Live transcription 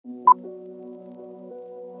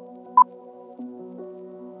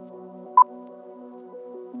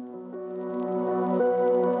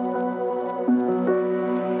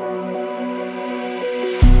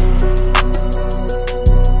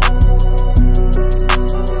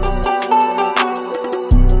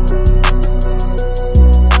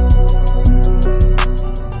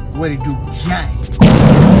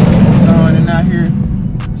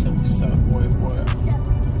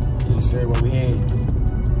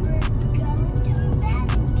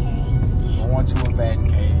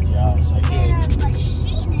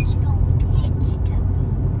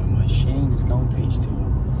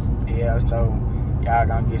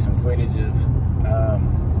gonna get some footage of,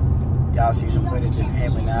 y'all see some footage of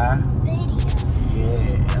him and I.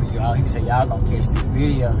 Yeah, he said y'all gonna catch this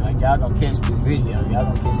video. Like, y'all gonna catch this video.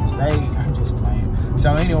 Y'all gonna catch this video. I'm just playing.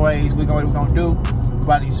 So anyways, what we're gonna do,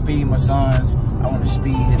 about to speed my sons. I wanna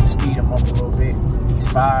speed him up a little bit. He's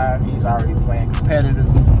 5, he's already playing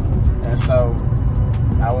competitive. And so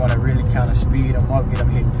I wanna really kind of speed him up, get him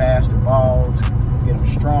hitting faster balls, get him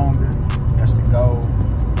stronger. That's the goal.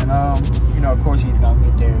 And you know, of course he's gonna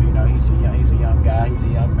get there. You know, he's a young guy, he's a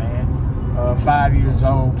young man. 5 years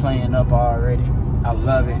old, playing up already. I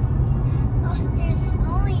love it. Oh, there's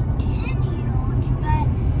only 10-year-olds, but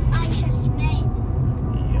I just made.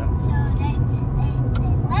 Yeah. So they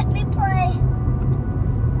let me play.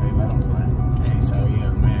 They let them play. Hey, so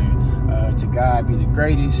yeah, man. To God be the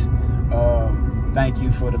greatest. Thank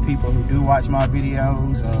you for the people who do watch my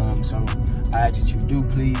videos. So I ask that you do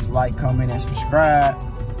please like, comment, and subscribe.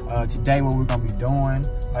 Today, what we're gonna be doing,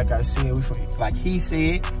 like I said, like he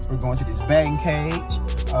said, we're going to this batting cage,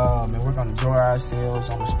 and we're gonna enjoy ourselves.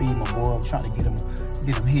 I'm gonna speed my boy up, trying to get him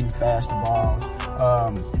hitting faster balls,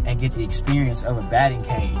 and get the experience of a batting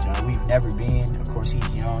cage. We've never been. Of course,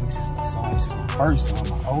 he's young. This is my son. This is my first son,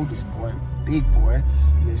 my oldest boy, big boy.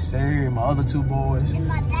 Yes, sir. My other 2 boys. And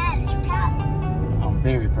my dad is proud. I'm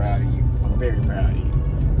very proud of you. I'm very proud of you.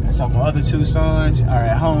 And so my other 2 sons are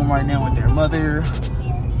at home right now with their mother.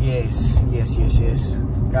 Yes.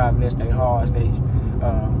 God bless their hearts. They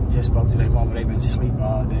just spoke to their mama. They've been sleeping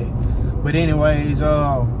all day. But anyways,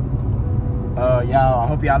 y'all, I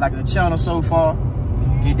hope y'all like the channel so far.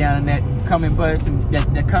 Get down in that comment button,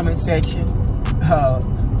 that comment section,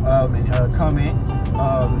 and comment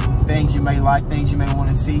things you may like, things you may want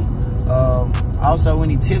to see. Also,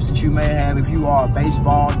 any tips that you may have if you are a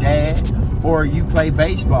baseball dad or you play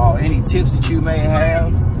baseball. Any tips that you may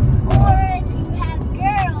have. Or if you have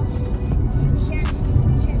girls,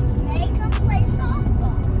 just make them play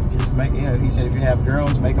softball. Yeah, he said if you have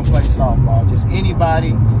girls, make them play softball. Just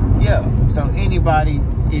anybody, yeah. So anybody,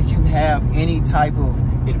 if you have any type of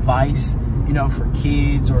advice, you know, for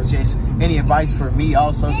kids, or just any advice for me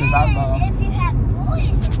also, because I love. If you have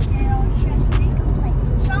boys or girls, just make them play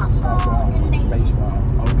softball and baseball.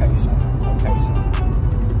 Okay, so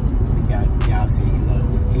we got, y'all see,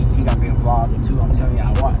 he gonna be a vlogger too. I'm telling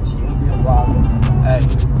y'all, watch. He'll be a vlogger. Hey,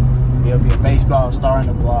 he'll be a baseball star and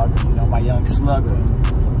a vlogger. You know, my young slugger.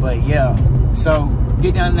 But yeah, so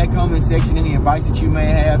get down in that comment section. Any advice that you may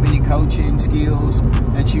have, any coaching skills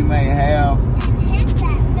that you may have. And hit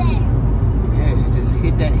that bell. Yeah, just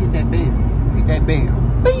hit that bell. Hit that bell.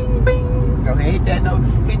 Bing, bing. Go ahead, hit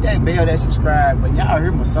that bell, that subscribe. But y'all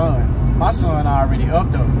heard my son. My son already up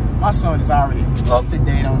though. My son is already up to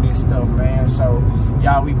date on this stuff, man. So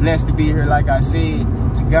y'all, we blessed to be here. Like I said,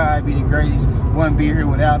 to God be the greatest. Wouldn't be here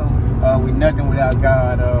without him. We nothing without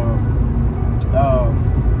God.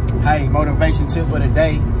 Hey, motivation tip of the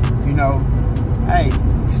day, you know, hey,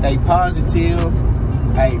 stay positive.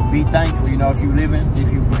 Hey, be thankful. You know, if you're living,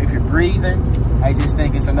 if you're breathing, I just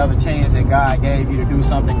think it's another chance that God gave you to do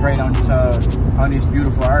something great on this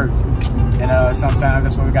beautiful earth. And sometimes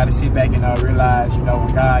that's why we got to sit back and realize, you know,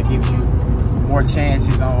 when God gives you more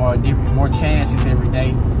chances more chances every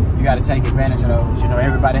day, you got to take advantage of those. You know,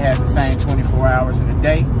 everybody has the same 24 hours in a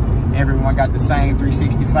day. Everyone got the same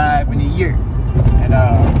 365 in a year.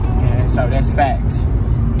 And so that's facts.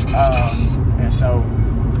 And so,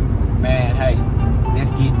 man, hey,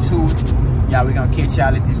 let's get to it. Y'all, we're gonna catch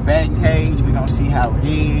y'all at this batting cage. We're gonna see how it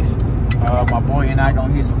is. My boy and I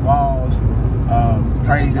gonna hit some balls.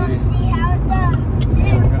 Crazy. We're gonna see how it goes.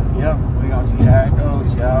 We're gonna see how it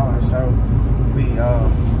goes, y'all. And so we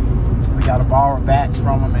gotta borrow bats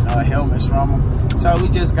from them and helmets from them. So we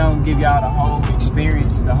just gonna give y'all the whole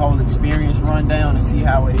experience rundown and see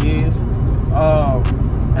how it is.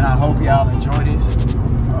 And I hope y'all enjoy this.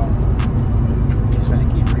 It's gonna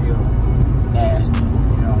get real nasty.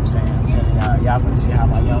 You know what I'm saying? I'm telling y'all gonna see how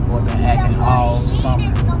my young boy been acting all summer.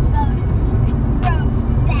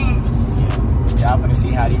 Y'all gonna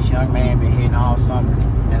see how this young man been hitting all summer.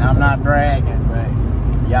 And I'm not bragging, but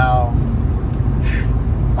y'all,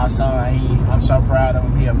 my son, I'm so proud of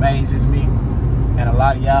him. He amazes me. And a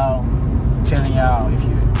lot of y'all, I'm telling y'all, if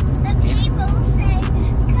you... The people say,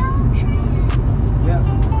 go true. Yep,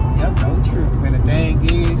 go true. And the thing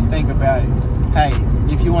is, think about it. Hey,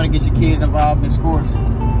 if you want to get your kids involved in sports,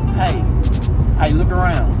 hey, look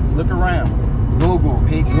around. Google,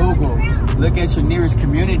 hit Google. Look at your nearest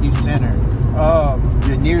community center,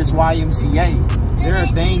 your nearest YMCA. There are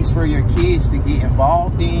things for your kids to get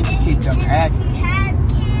involved in, to keep them active. If you have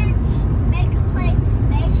kids, make them play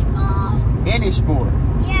baseball. Any sport.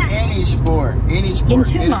 Yeah. Any sport. In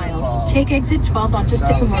 2 miles, Take exit 12 onto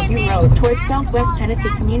Sycamore View Road towards Southwest Tennessee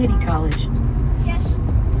Community College. Just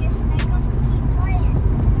make them keep playing.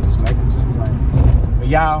 Just make them keep playing. But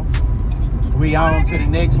y'all, we on to the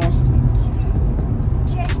next one.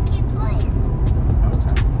 Just keep playing.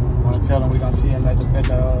 Okay. Want to tell them we're gonna see him at the cage?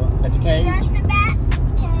 Just the back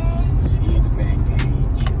cage. See you at the back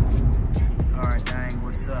cage. All right, dang,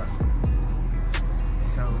 what's up?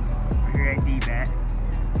 So we're here at D-Bat.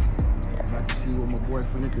 About to see what my boy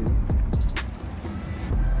finna do.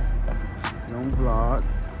 Don't vlog.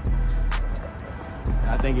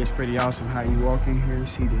 I think it's pretty awesome how you walk in here and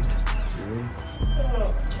see this.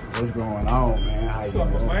 What's going on, man? How you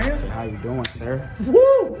doing? Man? So how you doing, sir?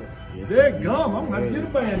 Woo! Yes, There sir. gum. I'm gonna get a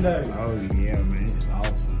band-aid. Oh yeah, man, this is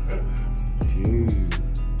awesome. Dude.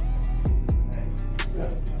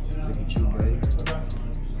 Look at you, buddy.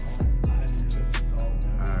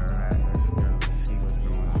 Alright, let's go. Let's see what's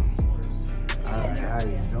going on. Alright, how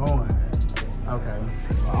you doing? Okay.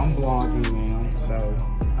 Well, I'm vlogging now, so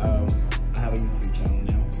I have a YouTube channel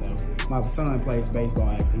now. So my son plays baseball,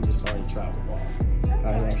 actually. He just started travel ball. He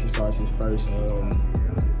actually starts his first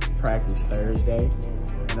practice Thursday.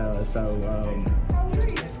 And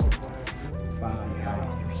fine, my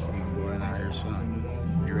boy and I here, son.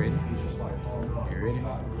 You ready? You ready?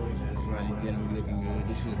 Everybody getting looking good.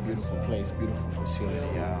 This is a beautiful place, beautiful facility,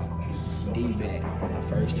 y'all. D-Bat, my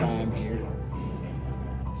first time here.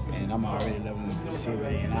 And I'm already loving the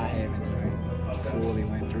facility, and I haven't even fully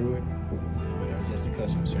went through it. But just the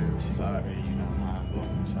customer service is already,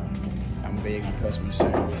 mind-blowing. So I'm big on customer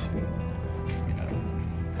service,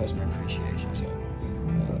 customer appreciation. So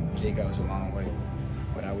it goes a long way.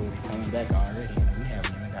 But I will be coming back already. We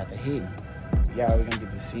haven't even got the hidden. Y'all, we're gonna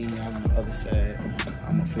get to see me on the other side.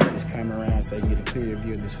 I'm gonna flip this camera around so you get a clear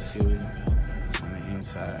view of this facility on the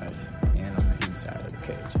inside and on the inside of the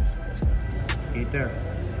cages. Hit there.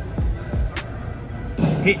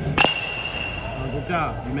 Hit. Oh, good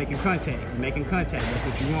job. You're making contact. You're making contact. That's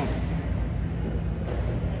what you want.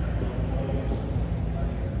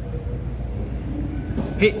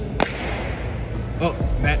 Hit. Up,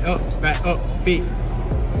 back up, feet.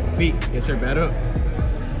 Feet. Yes, sir, back up.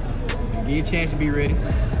 Give you a chance to be ready.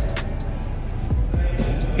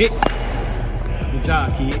 Hit. Good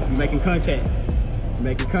job, kid. You're making contact. You're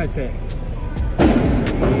making contact.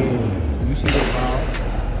 Yeah. You see that ball.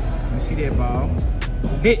 You see that ball.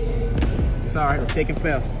 Hit. It's all right. A second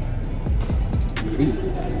faster. Your feet.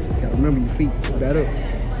 You gotta remember your feet. Back up.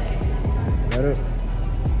 Back up.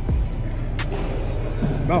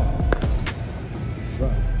 Ball.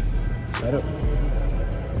 Right. Back up.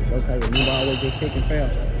 It's okay. Remember always that second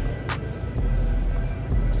faster.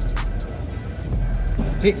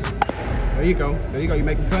 Hit. There you go. There you go. You're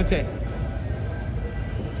making contact.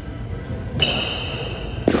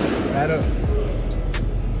 Back up.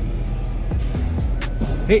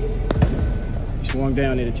 Hit. You swung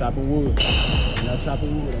down there to chop of wood. You're not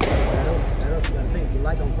chopping wood. Back up. Back up. You gotta think. Your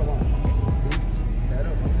light don't come on. Back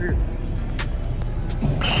up. Up here.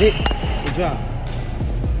 Hit. Good job.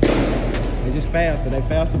 They're just faster. They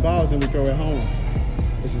faster balls than we throw at home.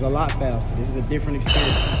 This is a lot faster. This is a different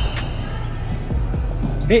experience.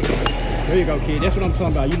 Hit. There you go, kid. That's what I'm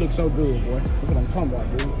talking about. You look so good, boy. That's what I'm talking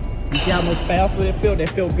about, dude. You see how much faster that felt? That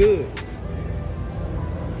felt good.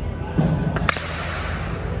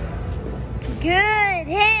 Good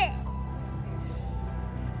hit.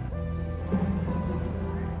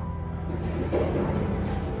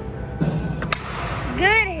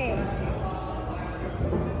 Good hit.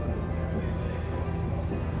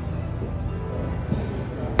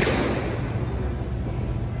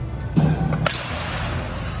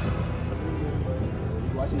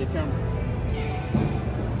 Watching the camera.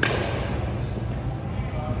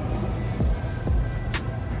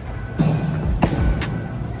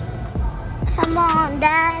 Come on,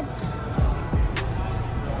 Dad.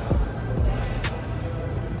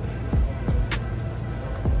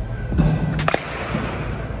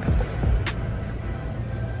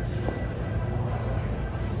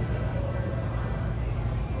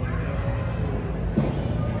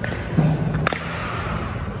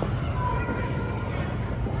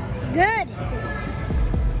 Good.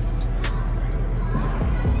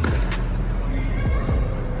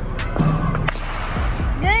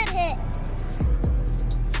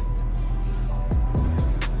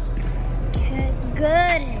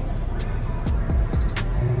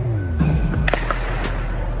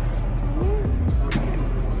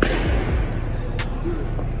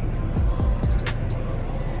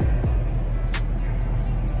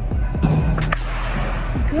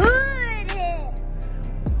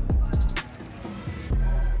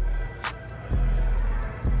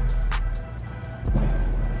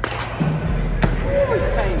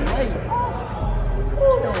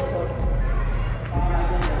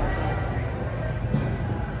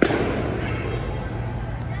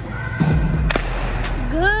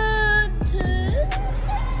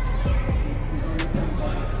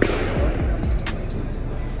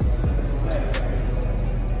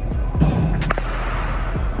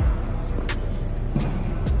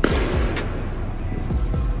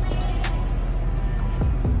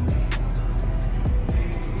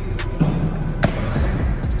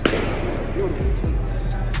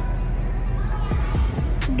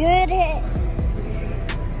 Good hit.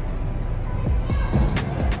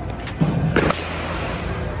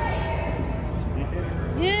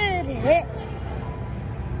 Good hit.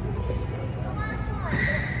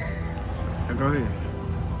 Now go ahead.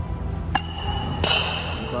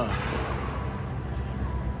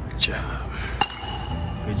 Good job.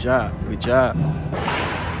 Good job. Good job.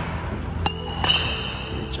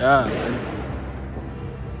 Good job, man.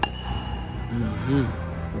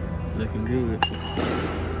 Looking good.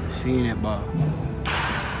 Seeing that ball.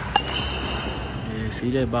 Yeah,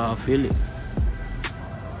 see that ball, feel it.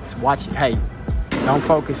 Just watch it. Hey, don't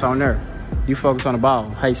focus on there. You focus on the ball.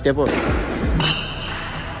 Hey, step up.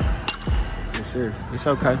 Yes, sir. It's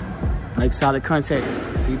okay. Make solid contact.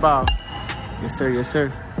 See ball. Yes, sir. Yes,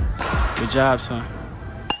 sir. Good job, son.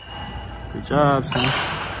 Good job, son.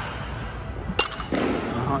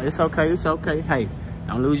 It's okay. It's okay. Hey,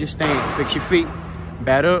 don't lose your stance. Fix your feet.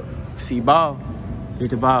 Bat up. See ball. Hit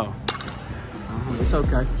the ball. It's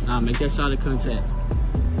okay. Nah, make that solid contact.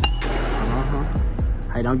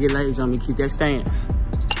 Hey, don't get lazy on me. Keep that stance.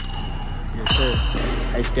 Yes, sir.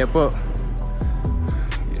 Hey, step up.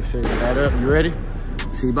 Yes, sir. Bat up. You ready?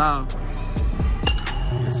 See ball.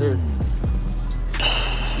 Yes, sir.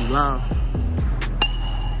 See ball.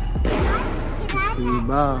 See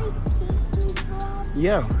ball.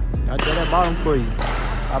 Yeah, I did that bottom for you.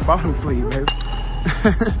 I bought them for you, baby.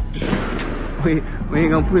 we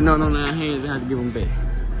ain't gonna put none on our hands and have to give them back.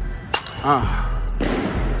 I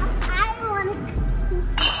want to keep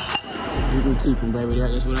them. You can keep them, baby.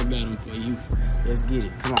 That's what I got them for you. Let's get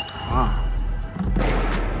it. Come on.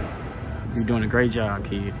 You're doing a great job,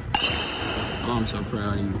 kid. Oh, I'm so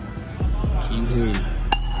proud of you. Keep hitting.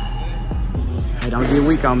 Hey, don't get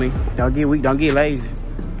weak on me. Don't get weak. Don't get lazy.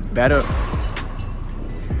 Bat up.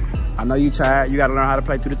 I know you tired. You gotta learn how to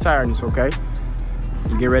play through the tiredness, okay?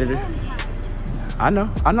 You get ready to... I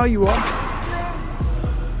know you are.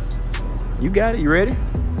 You got it. You ready?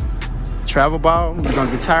 Travel ball. You're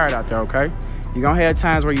gonna get tired out there, okay? You're gonna have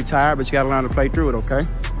times where you're tired, but you gotta learn to play through it, okay?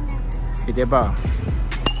 Hit that ball.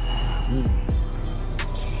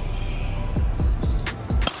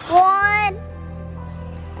 One.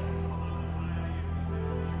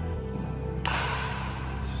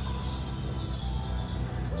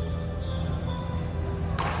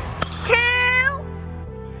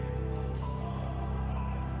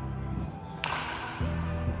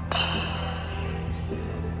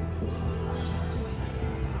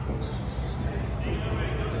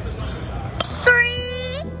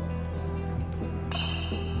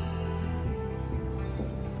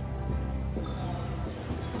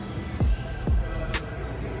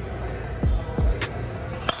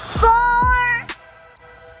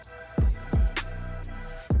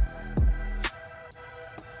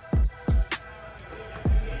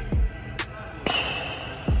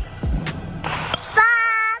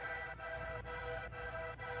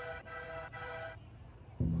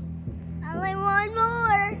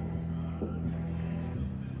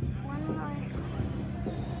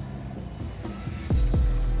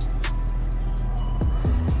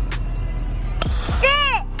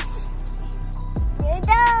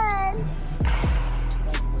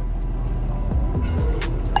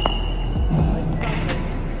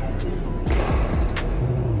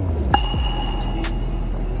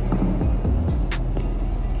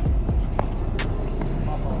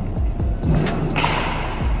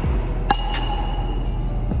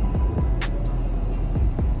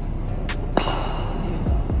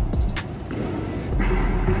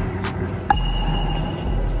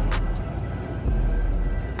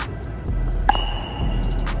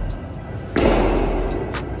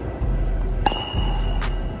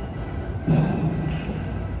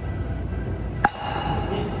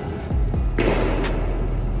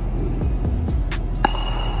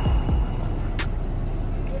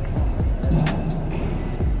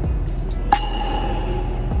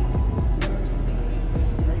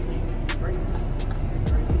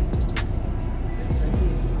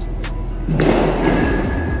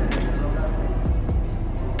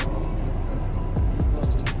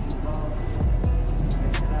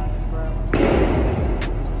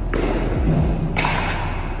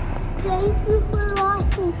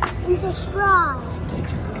 and subscribe.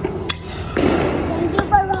 Thank you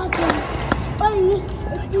for watching. But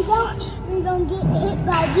if you don't, we're going to get hit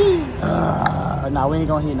by these. No, we ain't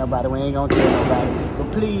going to hit nobody. We ain't going to tell nobody.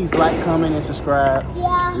 But please like, comment, and subscribe.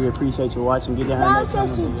 Yeah. We appreciate you watching. Get down That in that was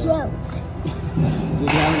just a comment. joke. Get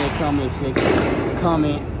down in that comment section.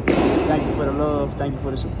 Comment. Thank you for the love. Thank you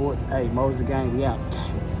for the support. Hey, Mo's the gang. We out.